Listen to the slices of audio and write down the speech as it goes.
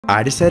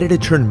I decided to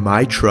turn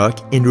my truck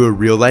into a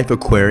real-life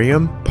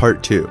aquarium,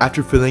 part 2.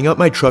 After filling up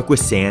my truck with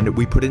sand,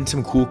 we put in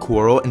some cool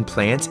coral and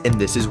plants, and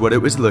this is what it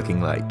was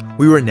looking like.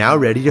 We were now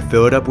ready to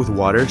fill it up with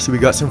water, so we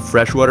got some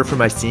fresh water from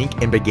my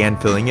sink and began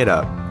filling it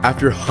up.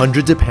 After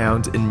hundreds of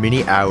pounds and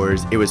many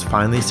hours, it was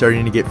finally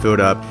starting to get filled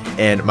up,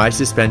 and my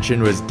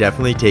suspension was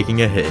definitely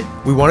taking a hit.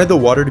 We wanted the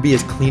water to be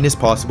as clean as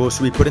possible,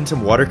 so we put in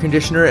some water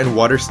conditioner and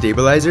water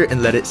stabilizer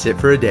and let it sit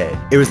for a day.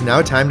 It was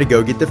now time to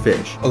go get the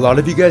fish. A lot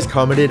of you guys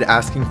commented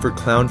asking for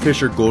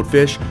clownfish or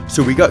goldfish,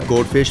 so we got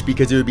goldfish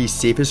because it would be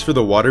safest for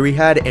the water we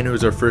had, and it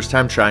was our first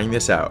time trying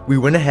this out. We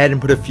went ahead and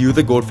put a few of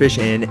the goldfish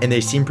in, and they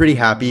seemed pretty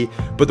happy,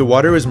 but the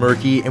water was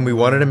murky and we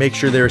wanted to make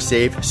sure they were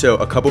safe, so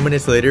a couple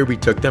minutes later we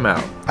took them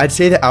out. I'd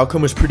say the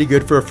outcome was pretty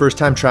good for our first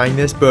time trying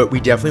this, but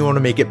we definitely want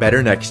to make it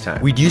better next time.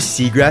 We'd use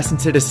seagrass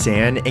instead of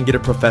sand and get a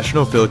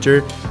professional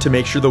filter to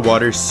make sure the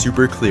water is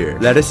super clear.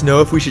 Let us know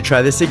if we should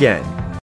try this again.